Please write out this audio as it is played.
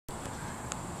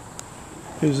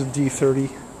Here's a D-30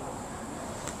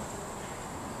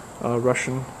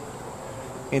 Russian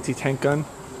anti-tank gun.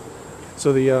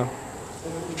 So the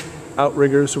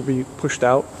outriggers will be pushed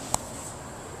out,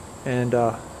 and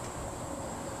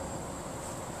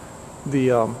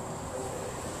the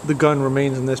gun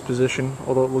remains in this position,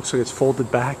 although it looks like it's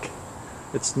folded back.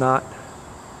 It's not.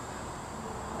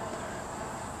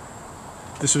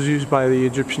 This was used by the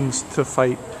Egyptians to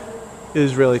fight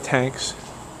Israeli tanks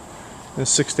in the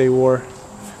 6-Day War.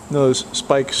 And those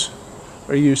spikes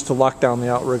are used to lock down the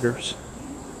outriggers.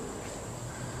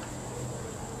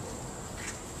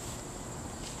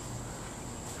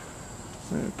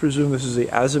 I presume this is the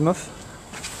azimuth,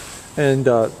 and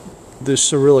there's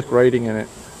Cyrillic writing in it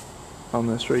on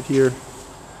this right here.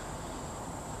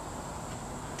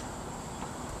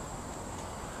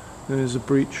 And there's a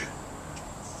breech.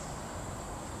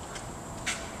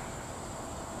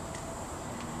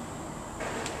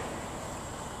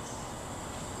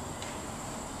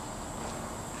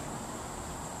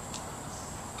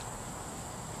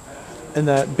 And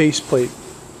that base plate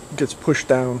gets pushed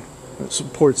down. It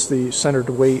supports the center of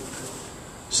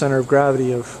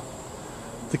gravity of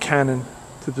the cannon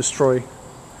to destroy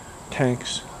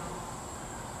tanks.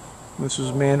 This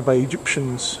was manned by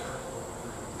Egyptians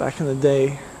back in the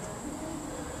day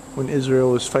when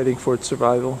Israel was fighting for its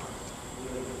survival.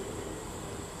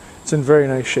 It's in very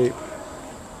nice shape.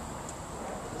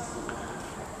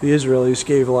 The Israelis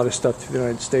gave a lot of stuff to the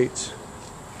United States.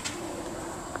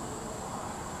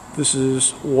 This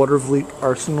is Watervliet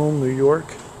Arsenal, New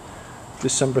York,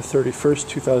 December 31st,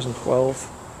 2012.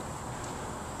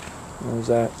 There's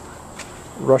that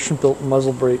Russian-built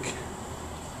muzzle brake.